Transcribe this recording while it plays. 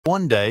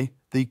One day,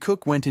 the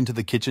cook went into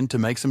the kitchen to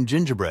make some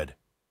gingerbread.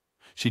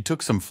 She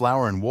took some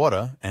flour and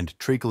water and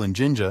treacle and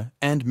ginger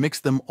and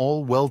mixed them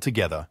all well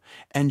together,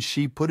 and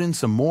she put in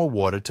some more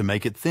water to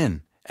make it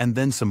thin, and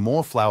then some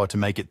more flour to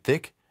make it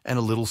thick, and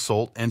a little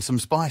salt and some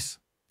spice.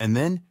 And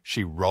then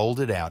she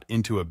rolled it out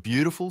into a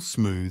beautiful,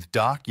 smooth,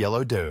 dark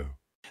yellow dough.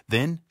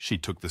 Then she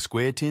took the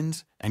square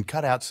tins and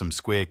cut out some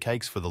square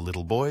cakes for the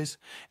little boys,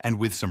 and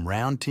with some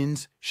round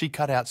tins she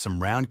cut out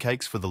some round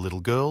cakes for the little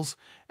girls,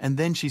 and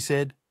then she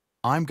said,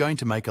 "I'm going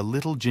to make a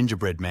little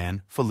gingerbread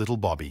man for little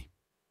Bobby."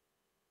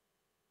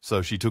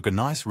 So she took a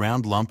nice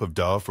round lump of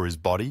dough for his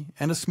body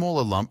and a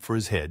smaller lump for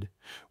his head,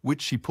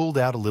 which she pulled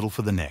out a little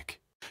for the neck.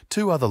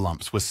 2 other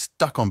lumps were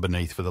stuck on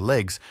beneath for the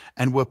legs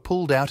and were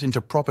pulled out into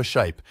proper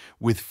shape,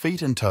 with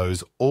feet and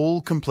toes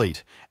all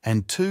complete,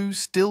 and 2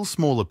 still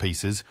smaller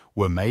pieces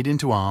were made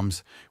into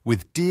arms,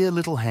 with dear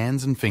little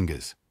hands and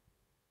fingers.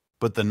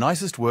 But the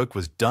nicest work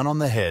was done on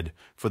the head,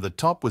 for the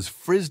top was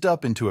frizzed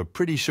up into a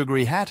pretty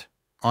sugary hat.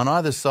 On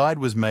either side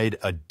was made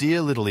a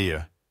dear little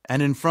ear,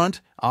 and in front,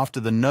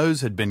 after the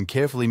nose had been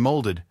carefully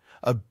moulded,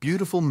 a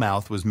beautiful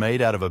mouth was made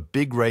out of a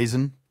big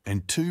raisin,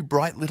 and 2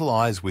 bright little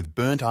eyes with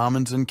burnt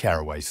almonds and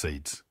caraway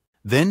seeds.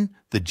 Then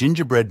the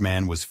gingerbread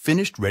man was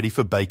finished ready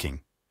for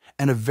baking,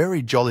 and a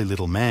very jolly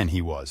little man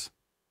he was.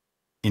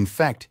 In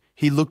fact,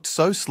 he looked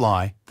so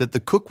sly that the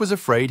cook was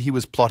afraid he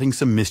was plotting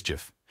some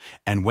mischief,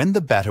 and when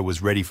the batter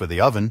was ready for the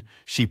oven,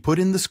 she put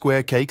in the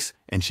square cakes,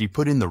 and she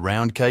put in the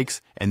round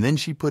cakes, and then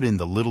she put in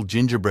the little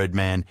gingerbread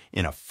man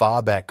in a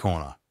far back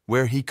corner,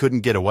 where he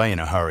couldn't get away in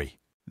a hurry.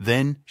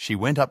 Then she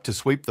went up to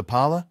sweep the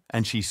parlour,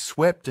 and she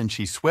swept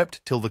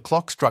till the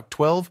clock struck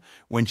 12,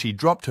 when she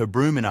dropped her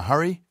broom in a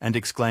hurry, and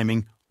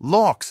exclaiming,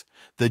 "Lawks!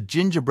 The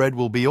gingerbread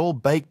will be all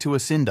baked to a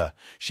cinder,"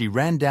 she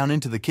ran down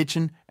into the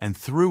kitchen and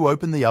threw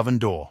open the oven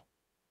door.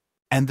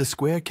 And the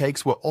square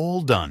cakes were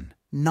all done,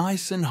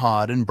 nice and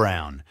hard and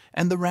brown,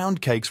 and the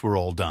round cakes were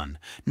all done,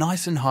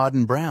 nice and hard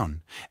and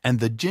brown, and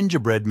the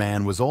gingerbread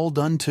man was all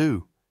done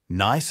too,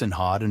 nice and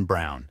hard and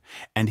brown,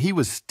 and he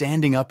was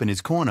standing up in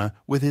his corner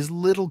with his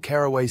little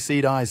caraway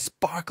seed eyes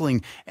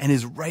sparkling and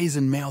his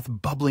raisin mouth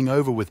bubbling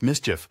over with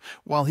mischief,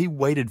 while he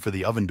waited for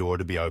the oven door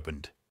to be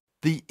opened.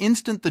 The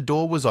instant the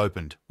door was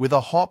opened, with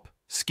a hop,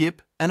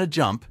 skip, and a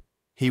jump,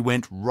 he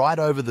went right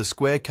over the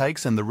square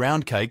cakes and the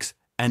round cakes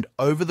and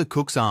over the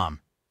cook's arm,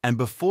 and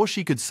before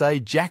she could say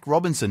Jack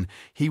Robinson,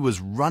 he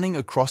was running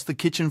across the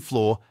kitchen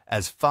floor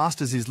as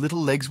fast as his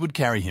little legs would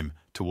carry him,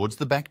 towards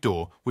the back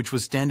door, which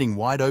was standing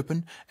wide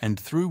open and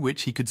through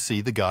which he could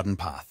see the garden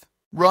path.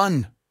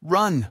 "Run,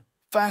 run,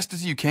 fast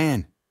as you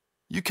can.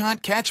 You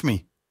can't catch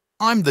me.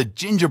 I'm the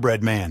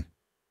gingerbread man."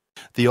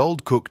 The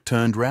old cook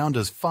turned round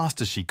as fast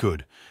as she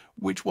could,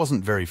 which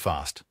wasn't very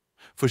fast,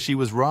 for she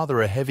was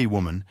rather a heavy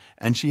woman,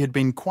 and she had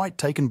been quite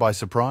taken by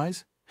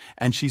surprise,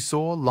 and she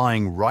saw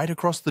lying right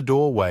across the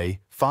doorway,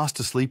 fast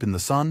asleep in the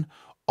sun,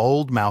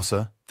 old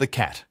Mouser, the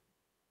cat.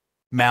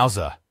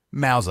 "Mouser,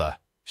 Mouser,"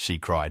 she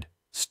cried,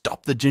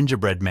 "stop the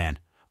gingerbread man.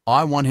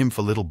 I want him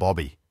for little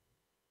Bobby."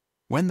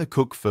 When the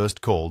cook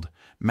first called,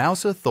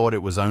 Mouser thought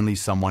it was only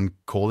someone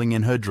calling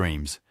in her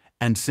dreams,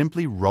 and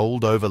simply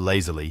rolled over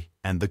lazily,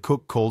 and the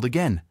cook called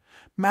again,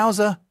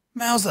 "Mouser,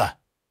 Mouser."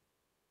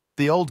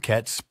 The old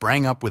cat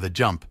sprang up with a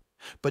jump,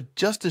 but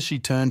just as she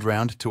turned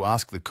round to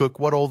ask the cook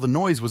what all the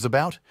noise was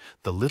about,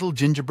 the little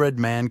gingerbread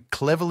man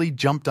cleverly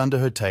jumped under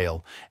her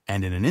tail,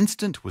 and in an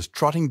instant was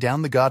trotting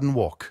down the garden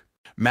walk.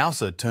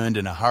 Mouser turned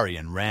in a hurry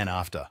and ran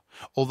after,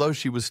 although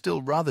she was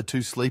still rather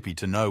too sleepy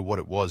to know what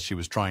it was she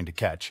was trying to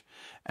catch,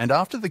 and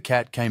after the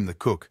cat came the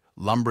cook,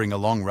 lumbering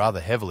along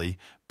rather heavily,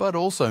 but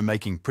also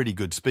making pretty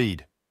good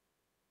speed.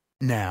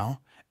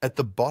 Now, at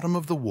the bottom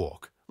of the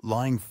walk,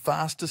 lying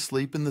fast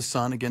asleep in the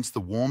sun against the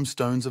warm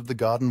stones of the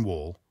garden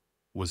wall,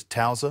 was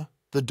Towser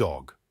the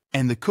dog.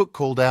 And the cook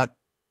called out,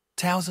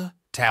 "Towser,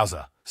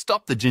 Towser,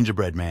 stop the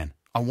gingerbread man.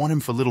 I want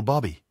him for little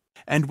Bobby."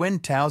 And when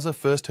Towser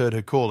first heard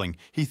her calling,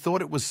 he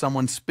thought it was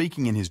someone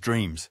speaking in his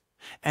dreams,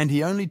 and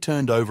he only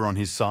turned over on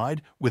his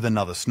side with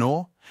another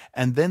snore,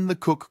 and then the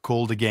cook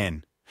called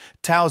again,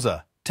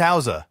 "Towser,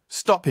 Towser,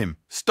 stop him,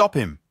 stop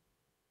him."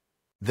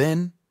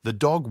 Then the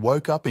dog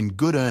woke up in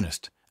good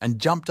earnest, and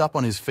jumped up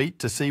on his feet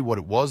to see what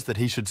it was that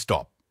he should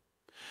stop.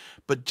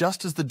 But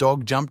just as the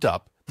dog jumped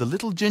up, the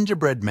little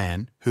gingerbread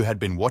man, who had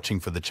been watching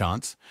for the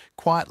chance,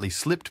 quietly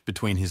slipped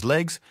between his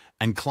legs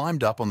and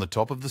climbed up on the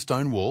top of the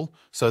stone wall,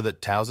 so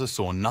that Towser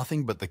saw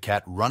nothing but the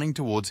cat running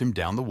towards him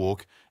down the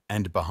walk,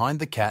 and behind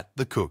the cat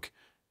the cook,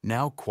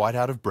 now quite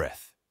out of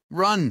breath.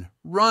 "Run,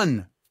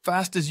 run,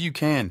 fast as you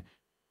can.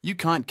 You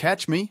can't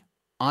catch me.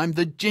 I'm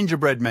the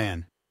gingerbread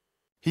man."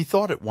 He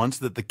thought at once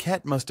that the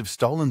cat must have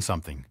stolen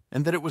something,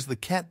 and that it was the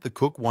cat the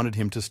cook wanted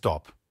him to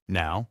stop.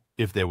 Now,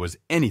 if there was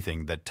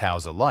anything that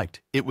Towser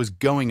liked, it was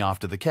going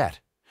after the cat,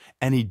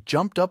 and he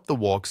jumped up the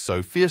walk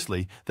so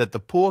fiercely that the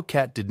poor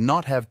cat did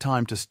not have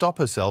time to stop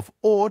herself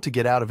or to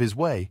get out of his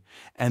way,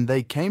 and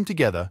they came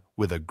together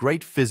with a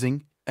great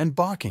fizzing and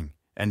barking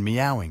and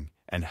meowing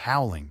and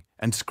howling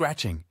and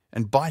scratching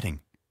and biting.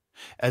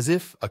 as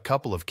if a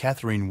couple of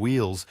Catherine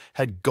wheels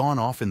had gone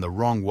off in the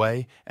wrong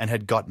way and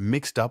had got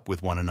mixed up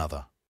with one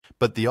another.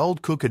 But the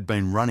old cook had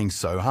been running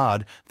so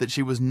hard that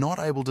she was not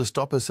able to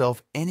stop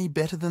herself any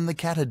better than the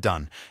cat had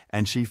done,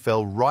 and she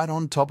fell right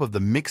on top of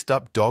the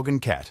mixed-up dog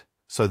and cat,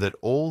 so that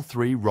all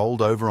three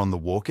rolled over on the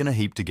walk in a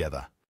heap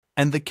together.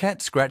 And the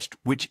cat scratched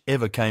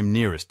whichever came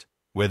nearest,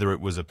 whether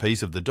it was a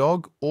piece of the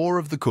dog or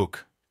of the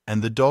cook,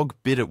 and the dog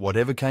bit at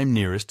whatever came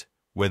nearest,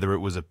 whether it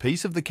was a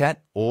piece of the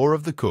cat or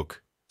of the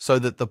cook, so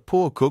that the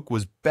poor cook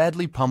was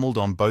badly pummeled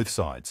on both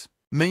sides.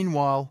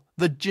 Meanwhile,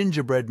 the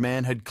gingerbread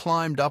man had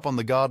climbed up on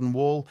the garden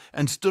wall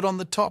and stood on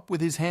the top with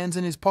his hands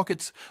in his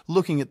pockets,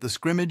 looking at the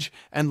scrimmage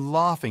and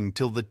laughing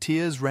till the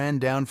tears ran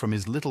down from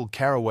his little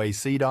caraway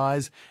seed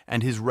eyes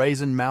and his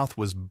raisin mouth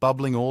was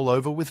bubbling all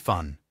over with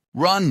fun.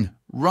 "Run,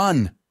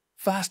 run,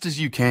 fast as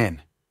you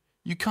can.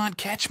 You can't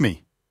catch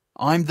me.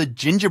 I'm the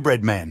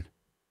gingerbread man."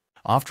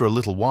 After a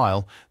little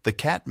while, the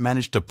cat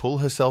managed to pull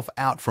herself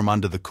out from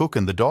under the cook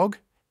and the dog,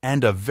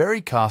 and a very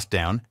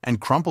cast-down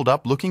and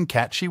crumpled-up-looking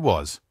cat she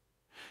was.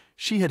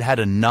 She had had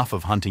enough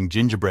of hunting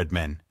gingerbread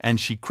men, and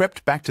she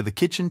crept back to the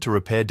kitchen to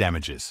repair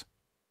damages.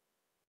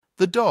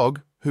 The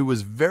dog, who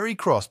was very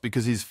cross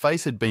because his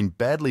face had been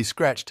badly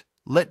scratched,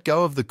 let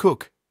go of the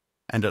cook,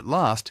 and at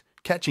last,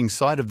 catching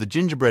sight of the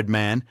gingerbread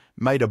man,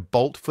 made a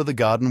bolt for the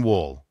garden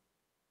wall.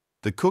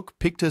 The cook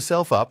picked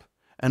herself up,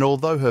 and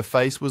although her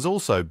face was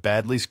also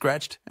badly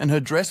scratched and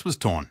her dress was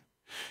torn,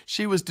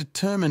 she was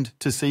determined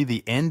to see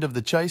the end of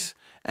the chase,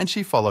 and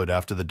she followed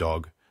after the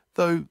dog,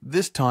 though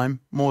this time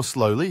more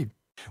slowly.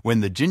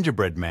 When the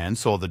gingerbread man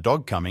saw the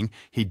dog coming,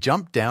 he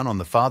jumped down on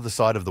the farther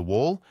side of the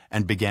wall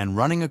and began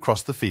running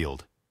across the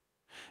field.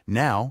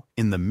 Now,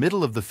 in the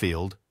middle of the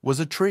field was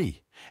a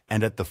tree,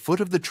 and at the foot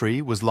of the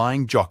tree was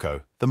lying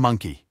Jocko, the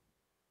monkey.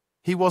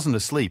 He wasn't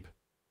asleep.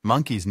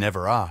 Monkeys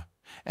never are.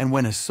 And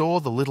when he saw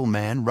the little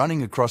man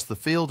running across the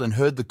field and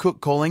heard the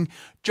cook calling,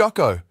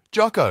 "Jocko,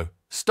 Jocko,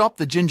 stop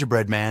the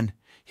gingerbread man,"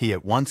 he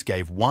at once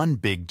gave one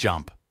big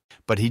jump.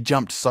 But he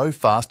jumped so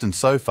fast and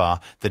so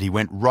far that he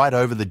went right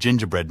over the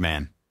gingerbread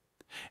man.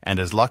 And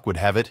as luck would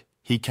have it,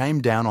 he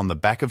came down on the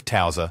back of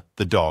Towser,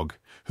 the dog,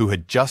 who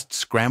had just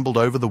scrambled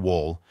over the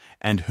wall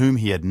and whom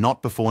he had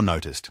not before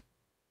noticed.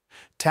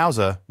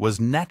 Towser was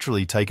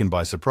naturally taken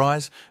by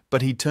surprise,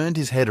 but he turned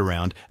his head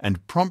around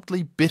and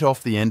promptly bit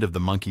off the end of the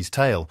monkey's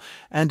tail,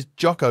 and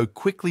Jocko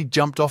quickly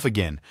jumped off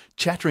again,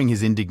 chattering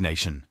his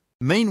indignation.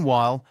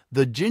 Meanwhile,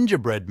 the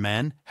gingerbread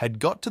man had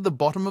got to the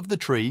bottom of the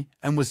tree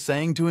and was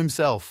saying to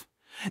himself,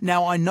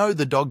 "Now I know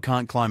the dog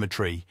can't climb a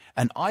tree,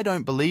 and I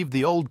don't believe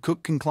the old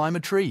cook can climb a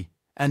tree.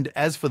 And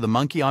as for the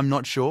monkey, I'm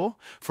not sure,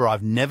 for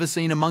I've never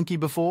seen a monkey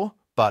before,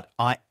 but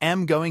I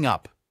am going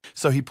up."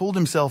 So he pulled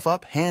himself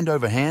up hand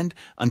over hand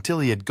until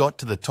he had got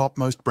to the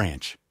topmost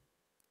branch.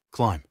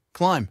 "Climb,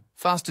 climb,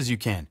 fast as you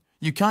can.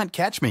 You can't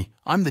catch me.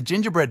 I'm the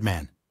gingerbread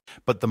man."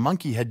 But the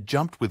monkey had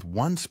jumped with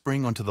one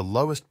spring onto the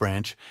lowest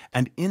branch,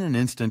 and in an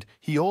instant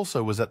he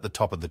also was at the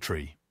top of the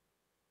tree.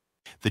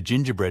 The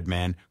gingerbread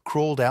man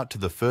crawled out to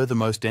the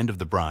furthermost end of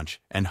the branch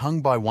and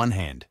hung by one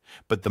hand,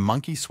 but the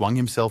monkey swung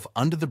himself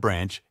under the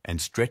branch and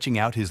stretching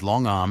out his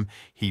long arm,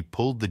 he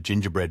pulled the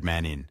gingerbread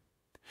man in.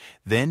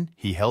 Then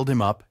he held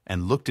him up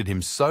and looked at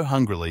him so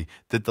hungrily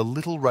that the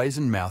little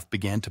raisin mouth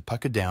began to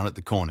pucker down at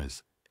the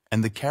corners,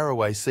 and the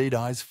caraway seed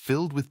eyes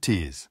filled with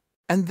tears.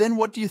 And then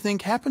what do you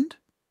think happened?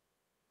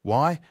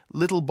 Why,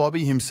 little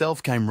Bobby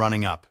himself came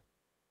running up.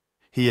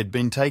 He had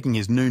been taking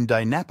his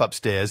noonday nap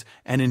upstairs,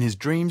 and in his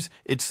dreams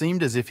it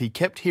seemed as if he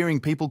kept hearing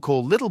people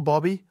call "Little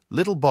Bobby,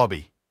 little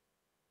Bobby,"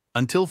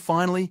 until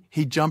finally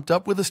he jumped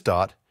up with a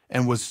start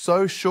and was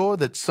so sure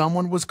that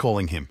someone was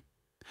calling him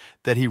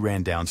that he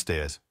ran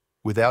downstairs,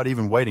 without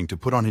even waiting to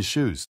put on his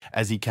shoes.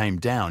 As he came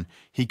down,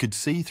 he could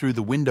see through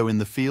the window in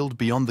the field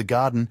beyond the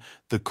garden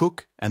the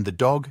cook and the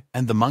dog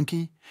and the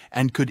monkey,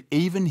 and could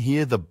even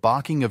hear the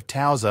barking of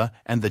Towser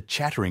and the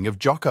chattering of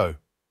Jocko.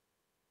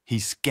 He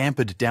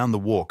scampered down the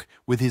walk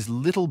with his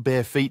little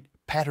bare feet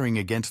pattering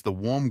against the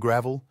warm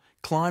gravel,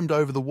 climbed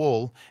over the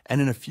wall, and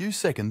in a few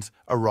seconds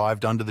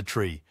arrived under the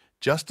tree,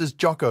 just as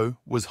Jocko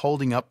was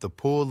holding up the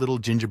poor little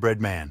gingerbread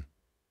man.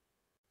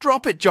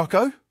 "Drop it,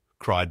 Jocko!"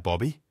 cried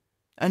Bobby.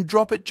 And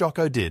drop it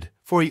Jocko did,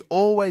 for he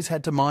always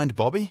had to mind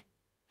Bobby.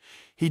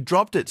 He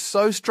dropped it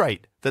so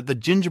straight that the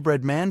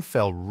gingerbread man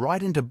fell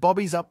right into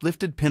Bobby's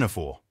uplifted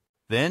pinafore.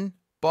 Then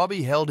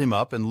Bobby held him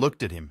up and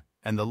looked at him,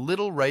 and the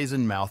little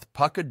raisin mouth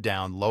puckered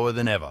down lower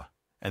than ever,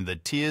 and the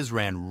tears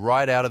ran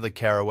right out of the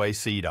caraway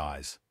seed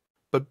eyes.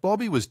 But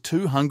Bobby was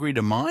too hungry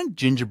to mind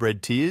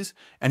gingerbread tears,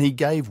 and he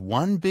gave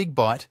one big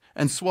bite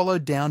and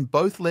swallowed down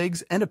both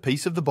legs and a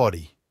piece of the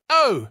body.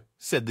 "Oh,"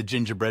 said the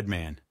gingerbread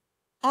man,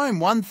 "I'm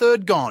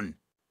 1/3 gone."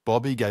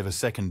 Bobby gave a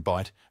second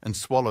bite and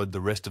swallowed the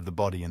rest of the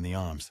body and the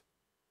arms.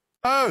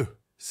 "Oh,"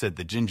 said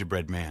the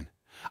gingerbread man,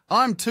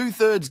 "I'm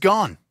 2/3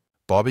 gone."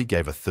 Bobby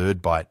gave a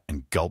third bite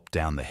and gulped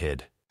down the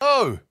head.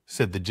 "Oh,"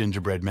 said the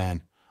gingerbread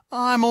man,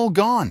 "I'm all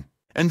gone."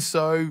 And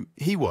so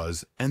he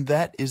was, and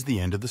that is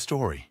the end of the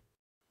story.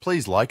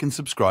 Please like and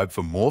subscribe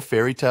for more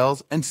fairy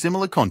tales and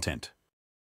similar content.